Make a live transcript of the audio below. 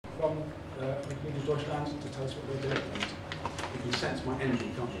from Wikimedia Deutschland to tell us what we're doing. And you can sense my energy,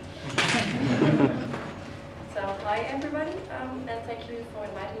 can't you? So, hi everybody, and thank you for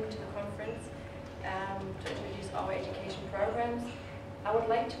inviting me to the conference to introduce our education programs. I would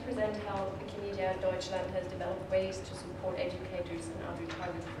like to present how Wikimedia Deutschland has developed ways to support educators in our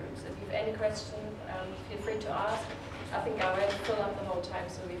target groups. If you have any questions, feel free to ask. I think I won't fill up the whole time,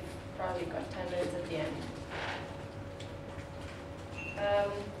 so we've probably got 10 minutes at the end.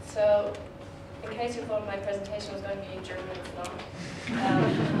 So, in case you thought my presentation was going to be in German, it's not.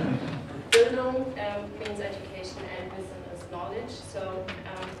 Bildung means education and Wissen is knowledge. So,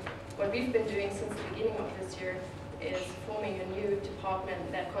 what we've been doing since the beginning of this year is forming a new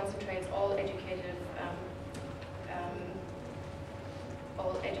department that concentrates all educative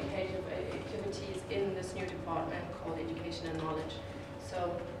activities in this new department called Education and Knowledge.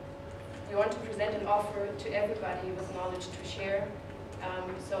 So we want to present and offer to everybody with knowledge to share.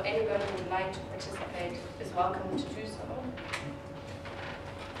 So anybody who would like to participate is welcome to do so.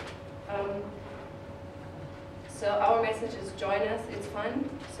 So our message is join us, it's fun.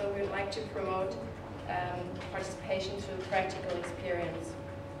 So we'd like to promote participation through practical experience.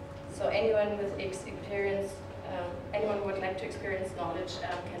 So anyone with experience, anyone who would like to experience knowledge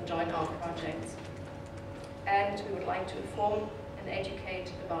can join our projects. And we would like to inform and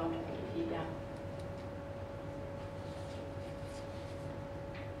educate about Wikipedia.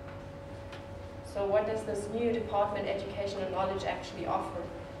 So what does this new department, Education and Knowledge, actually offer?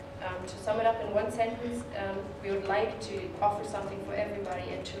 To sum it up in one sentence, we would like to offer something for everybody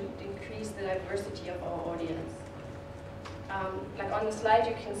and to increase the diversity of our audience. Like on the slide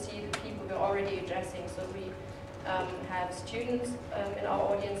you can see the people we're already addressing. So we have students in our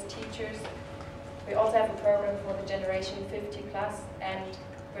audience, teachers. We also have a program for the generation 50 plus, and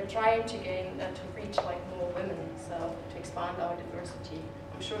we're trying to reach like more women, so to expand our diversity.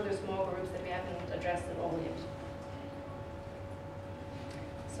 I'm sure there's more groups that we haven't addressed at all yet.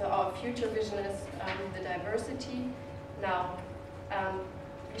 So our future vision is the diversity. Now,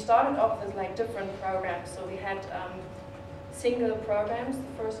 we started off with like different programs. So we had single programs.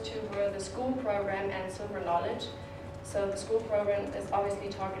 The first two were the school program and Silver Knowledge. So the school program is obviously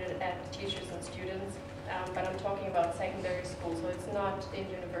targeted at teachers and students, but I'm talking about secondary school, so it's not in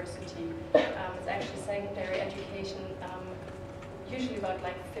university. It's actually secondary education, usually about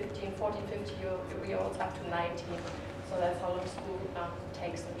like 15, 14, 50 year olds up to 19. So that's how long school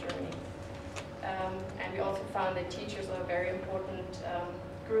takes in Germany. And we also found that teachers are a very important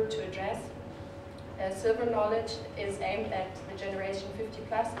group to address. Silver Knowledge is aimed at the generation 50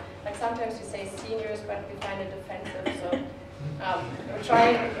 plus. Like sometimes we say seniors, but we find it offensive. So we're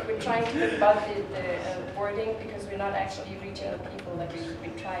trying to think about the wording, because we're not actually reaching the people that we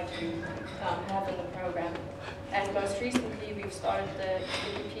try to have in the program. And most recently, we've started the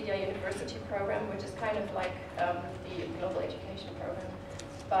Wikipedia University program, which is kind of like the global education program,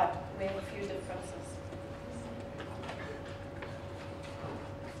 but we have a few differences.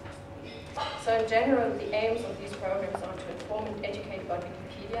 So in general, the aims of these programs are to inform and educate about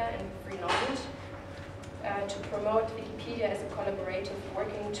Wikipedia and free knowledge, to promote Wikipedia as a collaborative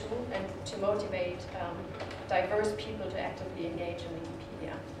working tool, and to motivate diverse people to actively engage in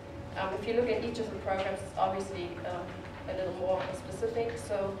Wikipedia. If you look at each of the programs, it's obviously a little more specific.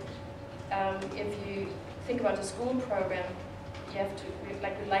 So if you think about the school program,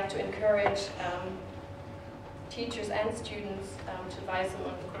 we'd like to encourage teachers and students to advise them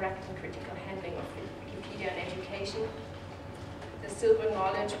on the correct and critical handling of Wikipedia and education. The Silver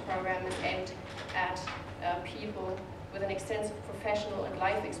Knowledge program is aimed at people with an extensive professional and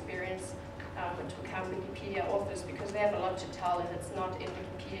life experience to become Wikipedia authors, because they have a lot to tell and it's not in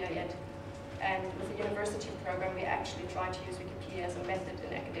Wikipedia yet. And with the university program, we actually try to use Wikipedia as a method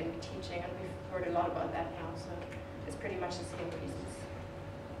in academic teaching, and we've heard a lot about that now, so it's pretty much the same reasons.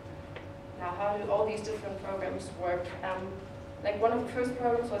 Now, how do all these different programs work? Like one of the first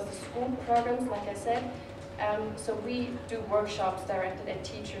programs was the school programs, like I said. So we do workshops directed at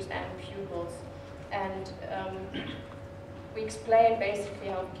teachers and pupils. And we explain basically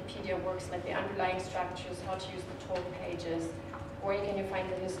how Wikipedia works, like the underlying structures, how to use the talk pages, where can you find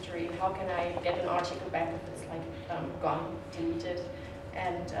the history, how can I get an article back if it's like gone, deleted,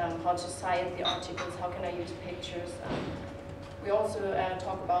 and how to cite the articles, how can I use pictures. We also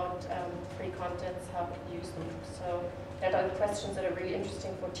talk about free contents, how to use them. So that are the questions that are really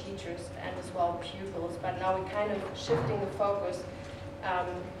interesting for teachers and as well pupils. But now we're kind of shifting the focus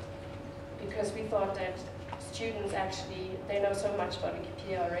because we thought that students actually, they know so much about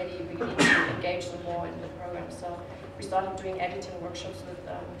Wikipedia already, we need to engage them more in the program. So we started doing editing workshops with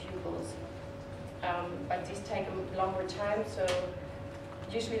pupils. But these take a longer time, so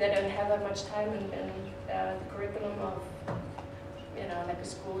usually they don't have that much time in the curriculum of, like a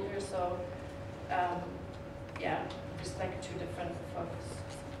school year, so yeah, just like two different focuses.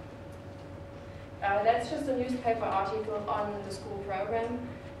 That's just a newspaper article on the school program.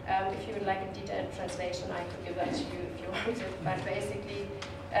 If you would like a detailed translation, I could give that to you if you wanted, but basically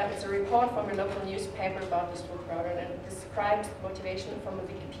it's a report from a local newspaper about the school program, and it describes motivation from a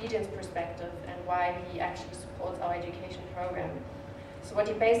Wikipedian's perspective and why he actually supports our education program. So what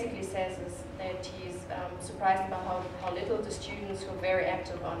he basically says is that he's surprised about how little the students who are very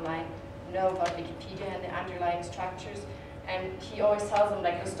active online know about Wikipedia and the underlying structures, and he always tells them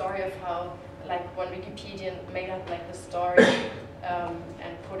like the story of how like one Wikipedian made up like the story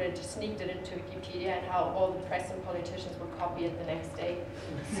and sneaked it into Wikipedia, and how all the press and politicians would copy it the next day.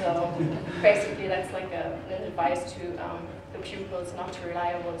 So basically that's like an advice to the pupils not to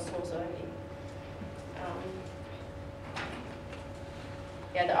rely on one source only.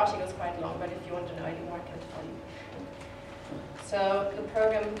 Yeah, the article is quite long, but if you want to know any more, I can tell you. So the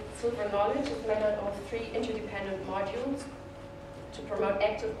program Silver Knowledge is made out of 3 interdependent modules to promote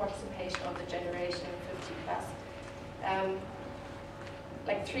active participation of the generation 50+.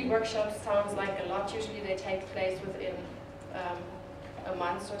 Like 3 workshops sounds like a lot. Usually they take place within a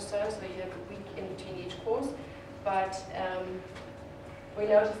month or so you have a week in between each course. But we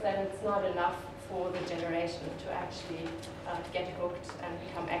noticed that it's not enough for the generation to actually get hooked and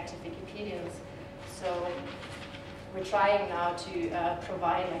become active Wikipedians. So we're trying now to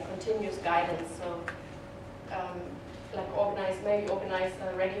provide like continuous guidance. So like organize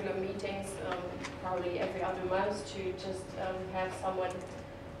regular meetings, probably every other month, to just have someone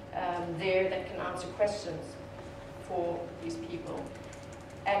there that can answer questions for these people.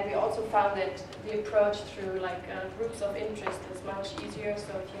 And we also found that the approach through like groups of interest is much easier.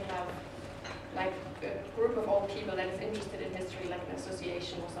 So if you have like a group of all people that is interested in history, like an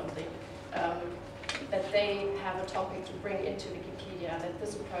association or something, that they have a topic to bring into Wikipedia, that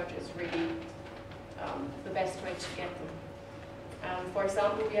this approach is really the best way to get them. For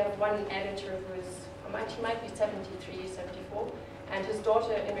example, we have one editor who is, he might be 73, 74, and his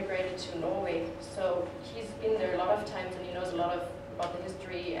daughter immigrated to Norway. So he's been there a lot of times, and he knows a lot about the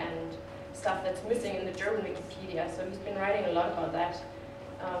history and stuff that's missing in the German Wikipedia. So he's been writing a lot about that.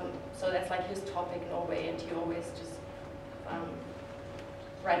 So that's like his topic, Norway, and he always just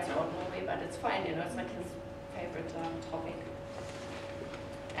writes about Norway, but it's fine, it's like his favorite topic.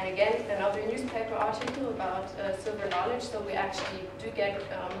 And again, another newspaper article about Silver Knowledge, so we actually do get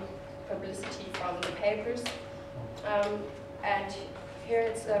publicity from the papers. And here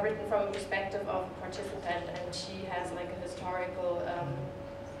it's written from a perspective of a participant, and she has like a historical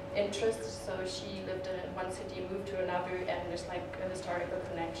interest. So she lived in one city, moved to another, and there's like a historical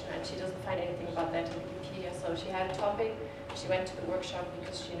connection, and she doesn't find anything about that in Wikipedia. So she had a topic, she went to the workshop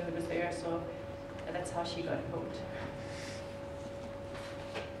because she knew it was there, so that's how she got hooked.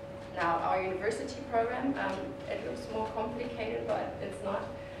 Now, our university program, it looks more complicated, but it's not.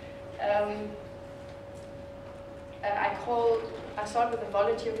 I start with a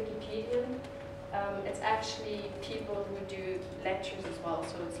volunteer Wikipedian. It's actually people who do lectures as well,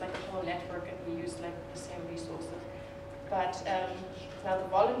 so it's like a whole network, and we use like the same resources. But now the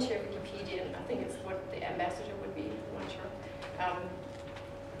volunteer Wikipedian, I think it's what the ambassador would be, I'm not sure.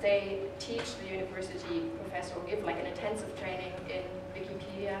 They teach the university professor, or give like an intensive training in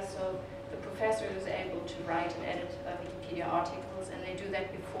Wikipedia, so the professor is able to write and edit Wikipedia articles, and they do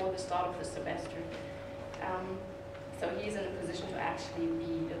that before the start of the semester. So he's in a position to actually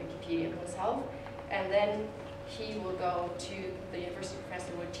be a Wikipedian himself, and then he will go to the university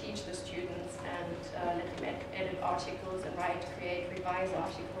professor, will teach the students and let them edit articles and create, revise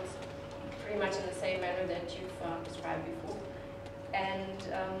articles, pretty much in the same manner that you've described before. And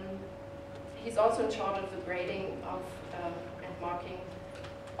he's also in charge of the grading of and marking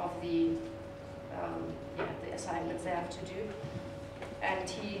of the assignments they have to do. And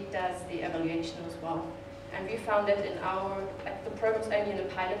he does the evaluation as well. And we found that the program's only in the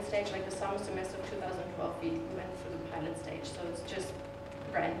pilot stage, like the summer semester of 2012, we went through the pilot stage, so it's just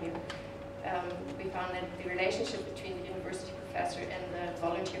brand new. We found that the relationship between the university professor and the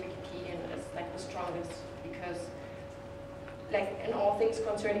volunteer Wikipedian is like the strongest, because like in all things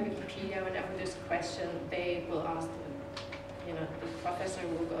concerning Wikipedia, whenever there's a question, they will ask the professor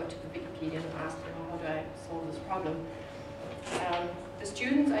will go to the Wikipedia and ask, how do I solve this problem? The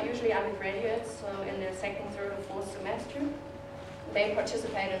students are usually undergraduates, so in their second, third, or fourth semester, they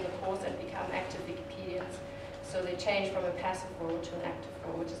participate in the course and become active Wikipedians. So they change from a passive role to an active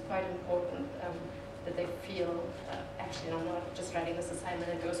role, which is quite important, that they feel, actually, I'm not just writing this assignment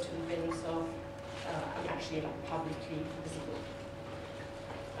that goes to the bin, so I'm actually like publicly visible.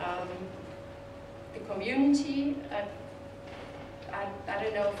 the community, I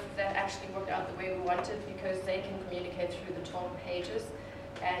don't know if that actually worked out the way we wanted, because they can communicate through the tone pages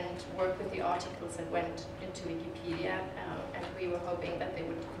and work with the articles that went into Wikipedia, and we were hoping that they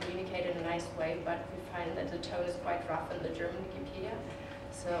would communicate in a nice way, but we find that the tone is quite rough in the German Wikipedia,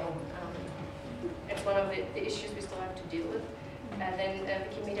 so it's one of the issues we still have to deal with. And then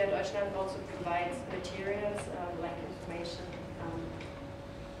Wikimedia Deutschland also provides materials like information,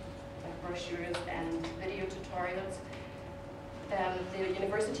 like brochures and video tutorials. The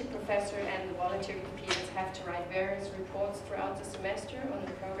university professor and the volunteer Wikipedians have to write various reports throughout the semester on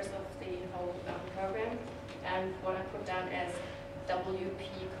the progress of the whole program. And what I put down as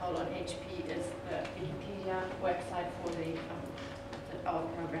WP:HP is the Wikipedia website for our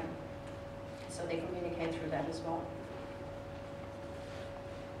program. So they communicate through that as well.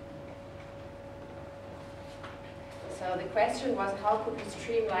 So the question was, how could we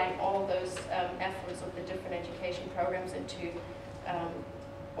streamline all those efforts of the different education programs into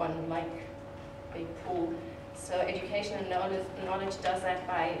one big pool? So education and knowledge does that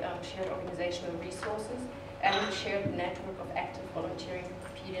by shared organizational resources and a shared network of active volunteering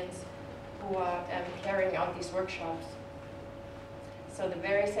Wikipedians who are carrying out these workshops. So the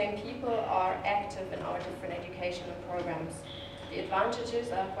very same people are active in our different educational programs. The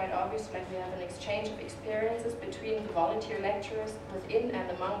advantages are quite obvious, like we have an exchange of experiences between the volunteer lecturers within and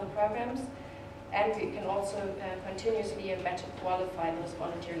among the programs, and we can also continuously and better qualify those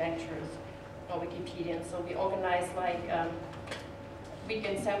volunteer lecturers or Wikipedians. So we organize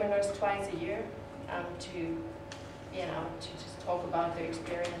weekend seminars twice a year to just talk about their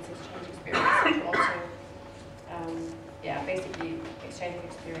experience, exchange experience, and also basically exchanging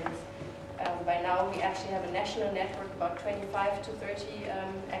experience. By now, we actually have a national network, about 25 to 30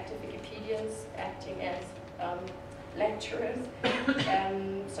 active Wikipedians acting as lecturers.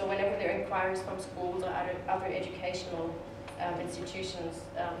 So whenever there are inquiries from schools or other educational institutions,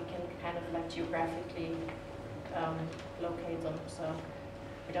 we can kind of geographically locate them. So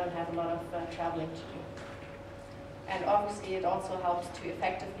we don't have a lot of traveling to do. And obviously, it also helps to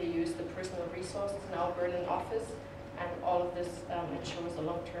effectively use the personal resources in our Berlin office. And all of this ensures a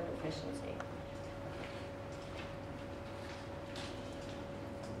long-term efficiency.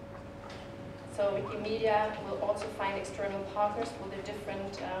 So Wikimedia will also find external partners for the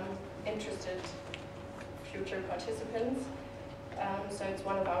different interested future participants. So it's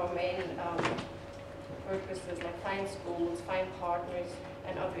one of our main purposes, like find schools, find partners,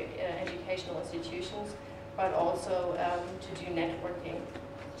 and other educational institutions, but also to do networking,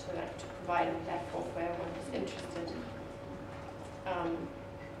 so to provide a platform for everyone who's interested.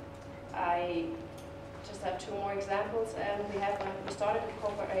 I just have two more examples. We started a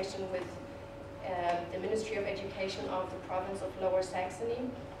cooperation with the Ministry of Education of the province of Lower Saxony.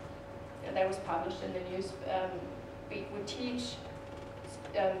 That was published in the news. We would teach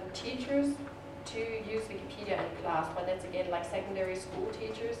teachers to use Wikipedia in class, but that's again like secondary school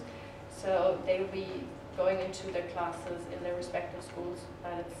teachers. So they will be going into their classes in their respective schools,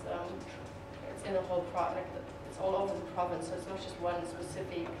 but it's in a whole project. It's all over the province, so it's not just one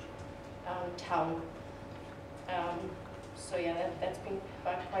specific town. So yeah, that's been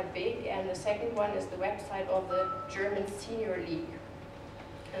quite big. And the second one is the website of the German Senior League.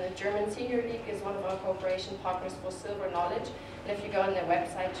 And the German Senior League is one of our cooperation partners for Silver Knowledge. And if you go on their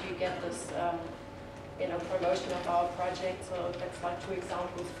website, you get this promotion of our project. So that's like two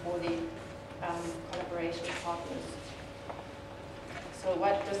examples for the collaboration partners. So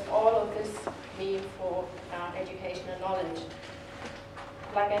what does all of this mean for education and knowledge?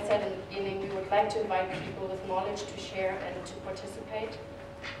 Like I said in the beginning, we would like to invite people with knowledge to share and to participate.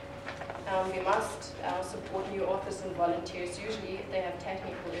 We must support new authors and volunteers. Usually they have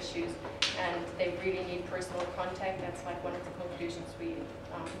technical issues and they really need personal contact. That's like one of the conclusions we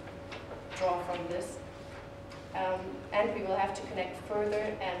draw from this. And we will have to connect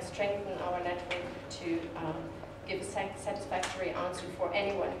further and strengthen our network to give a satisfactory answer for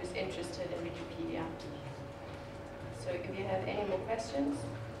anyone who's interested in Wikipedia. So if you have any more questions,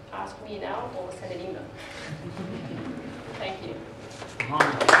 ask me now or send an email. Thank you.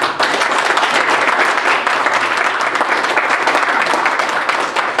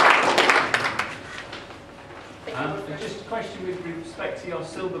 Just a question with respect to your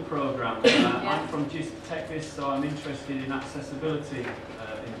Silver programme. I'm from GIST Technis, so I'm interested in accessibility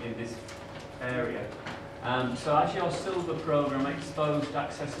in this area. So as your Silver programme exposed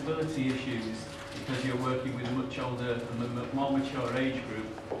accessibility issues because you're working with a much older and more mature age group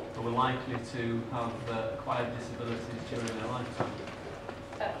who are likely to have acquired disabilities during their lifetime?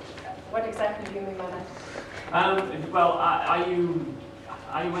 What exactly do you mean by that? Well,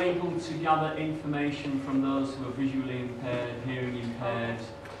 are you able to gather information from those who are visually impaired, hearing impaired?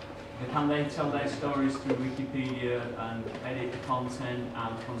 Can they tell their stories through Wikipedia and edit the content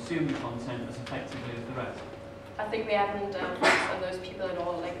and consume the content as effectively as the rest? I think we haven't focused on those people at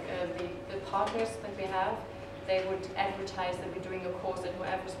all. Like the partners that we have, they would advertise that we're doing a course and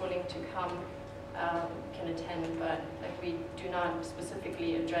whoever's willing to come can attend, but like we do not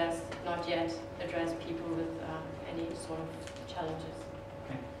specifically not yet address people with any sort of challenges.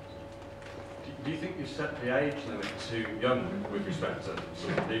 Do you think you've set the age limit too young with respect to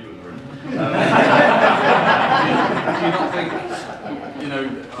some of the people in the room? Do you not think,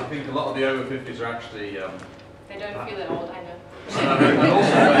 I think a lot of the over 50s are actually... they don't feel that old, I know. And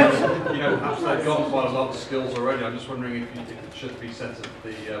also, perhaps they've got quite a lot of skills already. I'm just wondering if it should be set at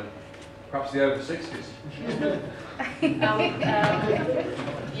the, perhaps the over 60s.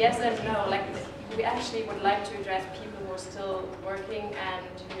 Yes and no. Like, we actually would like to address people who are still working and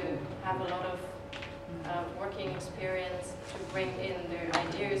who have a lot of working experience to bring in their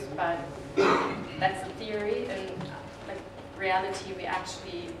ideas, but that's the theory. And like reality, we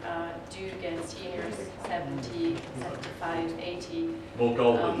actually do get seniors 70, 75, 80. More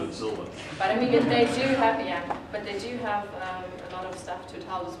gold than silver. But I mean, they do have, a lot of stuff to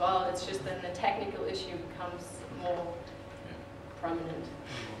tell as well. It's just then the technical issue becomes more prominent.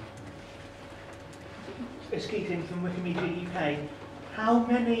 It's Keating from Wikimedia UK. How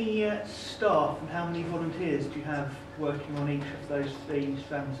many staff and how many volunteers do you have working on each of those three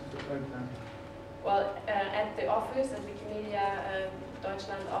strands of the programme? Well, at the office, at Wikimedia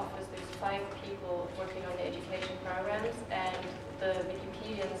Deutschland office, there's 5 people working on the education programs, and the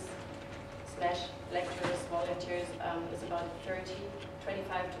Wikipedians / lecturers, volunteers is about 25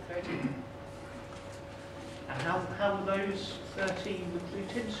 to 30. And how are those 30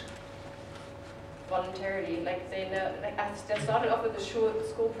 recruited? Voluntarily, like they know, like I started off with the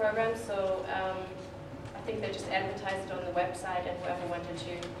school program, so I think they just advertised it on the website, and whoever wanted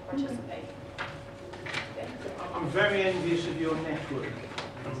to participate. Yeah. I'm very envious of your network,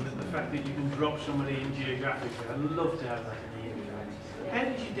 the fact that you can drop somebody in geographically. I'd love to have that in the UK. Yeah. How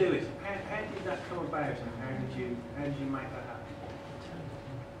did you do it? How did that come about, and how did you make that happen?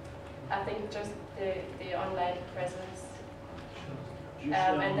 I think just the online presence, and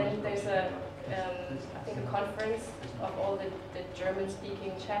then there's I think a conference of all the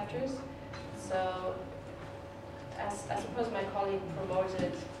German-speaking chapters. So, as I suppose my colleague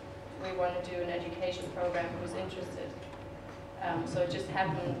promoted, we want to do an education program who was interested. So it just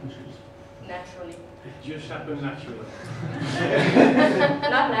happened naturally. It just happened naturally.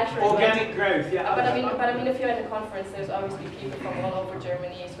 Not naturally. Organic growth, yeah. But I mean, if you're at a conference, there's obviously people from all over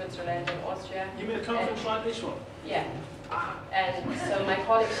Germany, Switzerland, and Austria. You mean a conference like this one? Yeah. And so my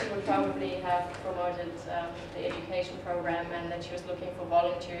colleague, she would probably have promoted the education program, and that she was looking for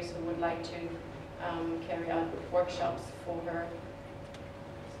volunteers who would like to carry out workshops for her.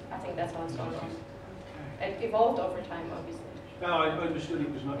 I think that's how it started. It evolved over time, obviously. No, I understood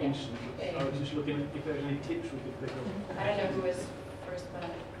it was not instant. Yeah. I was just looking if there were any tips we could pick up. I don't know who was first, but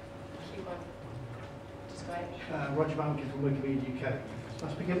keep on. Describe. Roger Banky from Wikimedia UK. I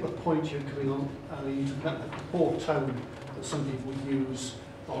was picking up the point you're coming on, the poor tone that some people use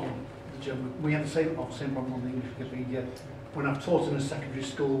on the German. We have the same problem on the English Wikipedia. When I've taught in a secondary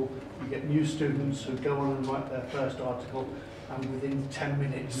school, you get new students who go on and write their first article, and within 10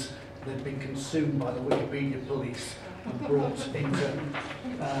 minutes they've been consumed by the Wikipedia police and brought into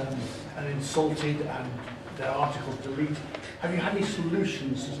and insulted, and their articles deleted. Have you had any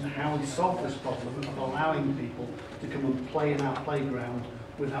solutions as to how we solve this problem of allowing people to come and play in our playground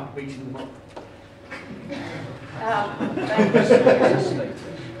without beating them up? I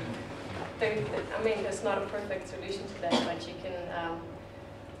mean, there's not a perfect solution to that, but you can,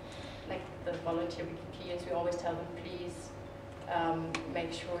 like the volunteer Wikipedians, we always tell them, please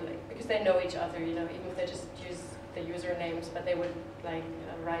make sure, like, because they know each other, even if they just use the usernames, but they would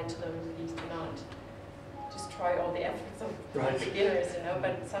write to them, please do not destroy all the efforts of beginners,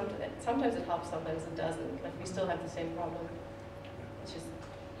 but sometimes it helps, sometimes it doesn't. Like, we still have the same problem. It's just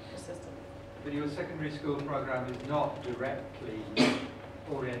persistent. But your secondary school program is not directly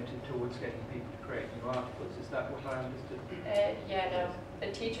oriented towards getting people to create new articles. Is that what I understood? Yeah, no.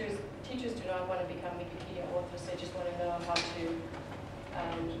 The teachers do not want to become Wikipedia authors. They just want to know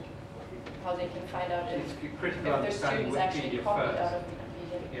how they can find out if their students actually copied out of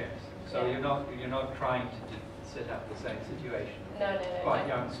Wikipedia. Yes. So you're not trying to set up the same situation. No. Quite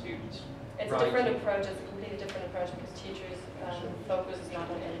young students. It's a different approach. It's a completely different approach because teachers' focus is not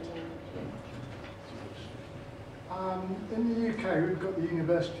on editing Wikipedia. In the UK, we've got the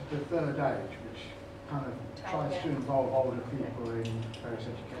University of the Third Age, which kind of tries to involve older people in various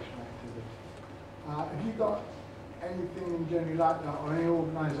educational activities. Have you got anything generally like that, or any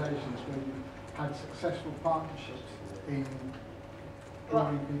organisations where you've had successful partnerships in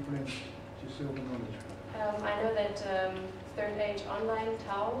bringing people into silver knowledge? I know that Third Age Online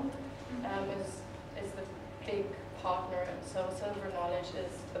Town is the big partner, so Silver Knowledge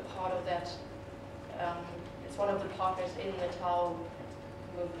is the part of that. It's one of the partners in the TAO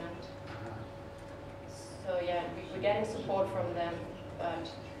movement. So yeah, we're getting support from them, but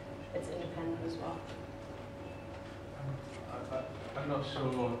it's independent as well. I'm not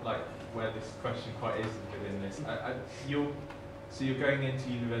sure like where this question quite is within this. So you're going into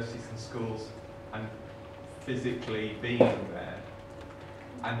universities and schools and physically being there,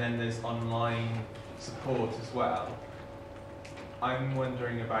 and then there's online support as well. I'm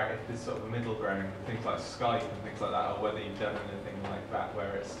wondering about if there's sort of a middle ground, things like Skype and things like that, or whether you've done anything like that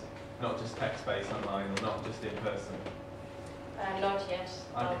where it's not just text-based online or not just in person. Not yet.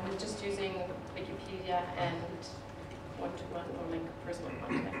 Okay. We're just using Wikipedia and one-to-one or like personal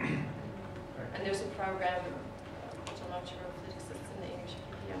contact. And there's a program, which I'm not sure if it exists in the English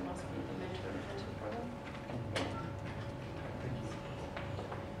Wikipedia, must be the mentor retention program.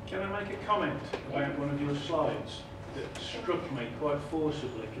 Can I make a comment about one of your slides that struck me quite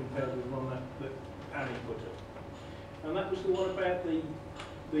forcibly compared with one that Annie put up? And that was the one about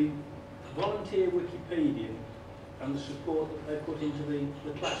the volunteer Wikipedia and the support that they put into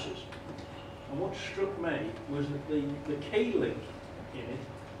the classes. And what struck me was that the key link in it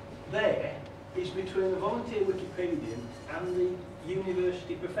there is between the volunteer Wikipedian and the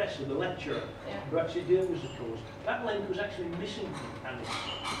university professor, the lecturer, who actually deals with the course. That link was actually missing from Annie's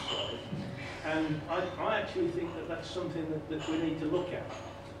slide. And I actually think that that's something that we need to look at,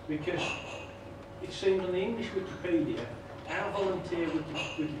 because it seems on the English Wikipedia, our volunteer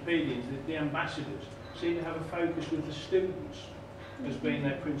Wikipedians, the ambassadors, seem to have a focus with the students as being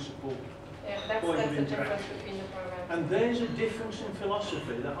their principal that's point of the difference interaction. between the programs. And there's a difference in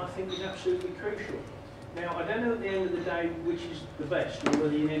philosophy that I think is absolutely crucial. Now, I don't know at the end of the day which is the best, or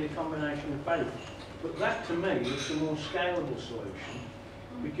whether you need a combination of both, but that to me is a more scalable solution,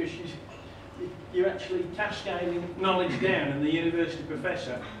 because you're actually cascading knowledge down, and the university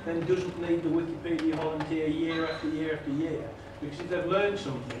professor then doesn't need the Wikipedia volunteer year after year after year, because if they've learned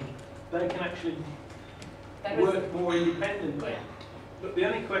something, they can actually work more independently. But the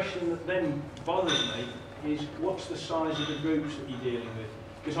only question that then bothers me is what's the size of the groups that you're dealing with?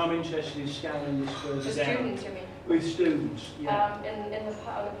 Because I'm interested in scaling this further The down. students, you mean? With students, yeah. On the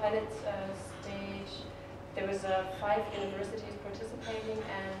pilot stage, there was 5 universities participating,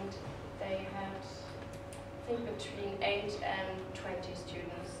 and they had, I think, between 8 and 20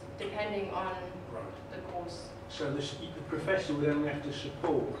 students, depending on the course. So the professor would only have to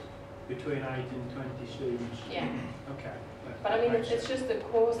support between 8 and 20 students? Yeah. Okay. But I mean, it's just the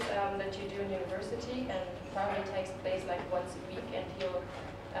course that you do in university, and probably takes place like once a week, and he'll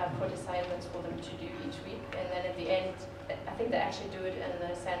put assignments for them to do each week, and then at the end, I think they actually do it in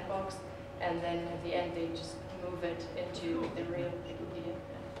the sandbox, and then at the end they just move it into the real Wikipedia.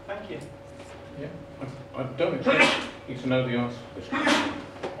 Thank you. Yeah, I don't expect you to know the answer to this question.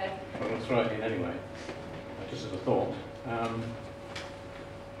 Okay. I'm going to throw it in anyway, just as a thought.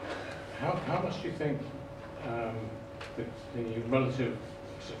 How much do you think the relative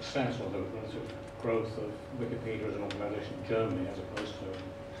success or the relative growth of Wikipedia as an organisation in Germany, as opposed to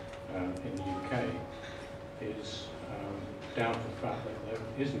in the UK, is down to the fact that there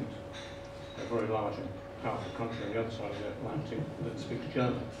isn't a very large and powerful country on the other side of the Atlantic that speaks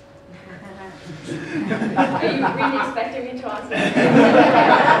German? Are you really expecting me to answer that?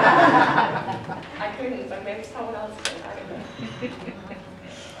 I couldn't, but maybe someone else can. I don't know.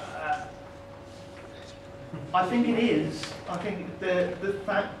 I think it is. I think the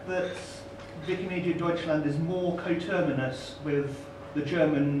fact that Wikimedia Deutschland is more coterminous with the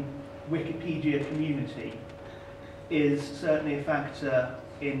German Wikipedia community is certainly a factor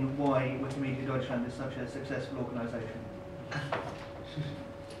in why Wikimedia Deutschland is such a successful organisation.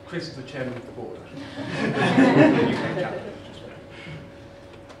 Chris is the chairman of the board.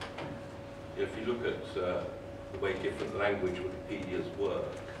 If you look at the way different language Wikipedias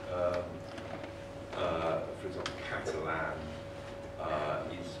work, for example, Catalan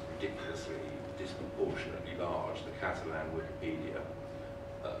is ridiculously disproportionately large, the Catalan Wikipedia,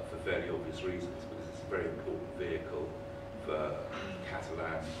 for fairly obvious reasons, because it's a very important vehicle for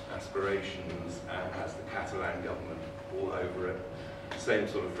Catalan aspirations and has the Catalan government all over it. Same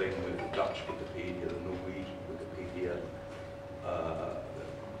sort of thing with the Dutch Wikipedia, the Norwegian Wikipedia.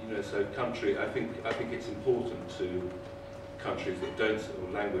 You know, so country. I think it's important to countries that don't, or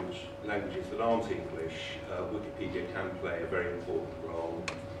languages that aren't English, Wikipedia can play a very important role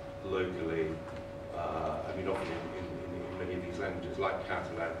locally. I mean, often in many of these languages, like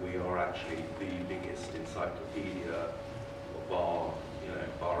Catalan, we are actually the biggest encyclopedia bar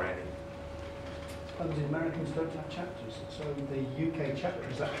any. And the Americans don't have chapters, so the UK chapter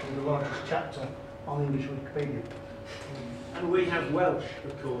is actually the largest chapter on English Wikipedia. And we have Welsh,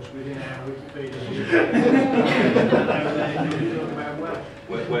 of course, within our Wikipedia. About Welsh.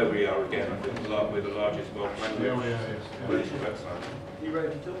 Where we are again, we're the largest Welsh language website. You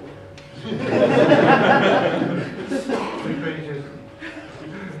wrote it all.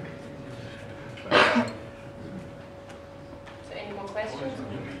 So any more questions?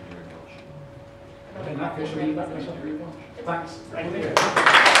 In that case, we wrap this up. Thanks. Thank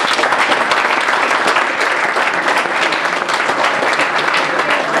you.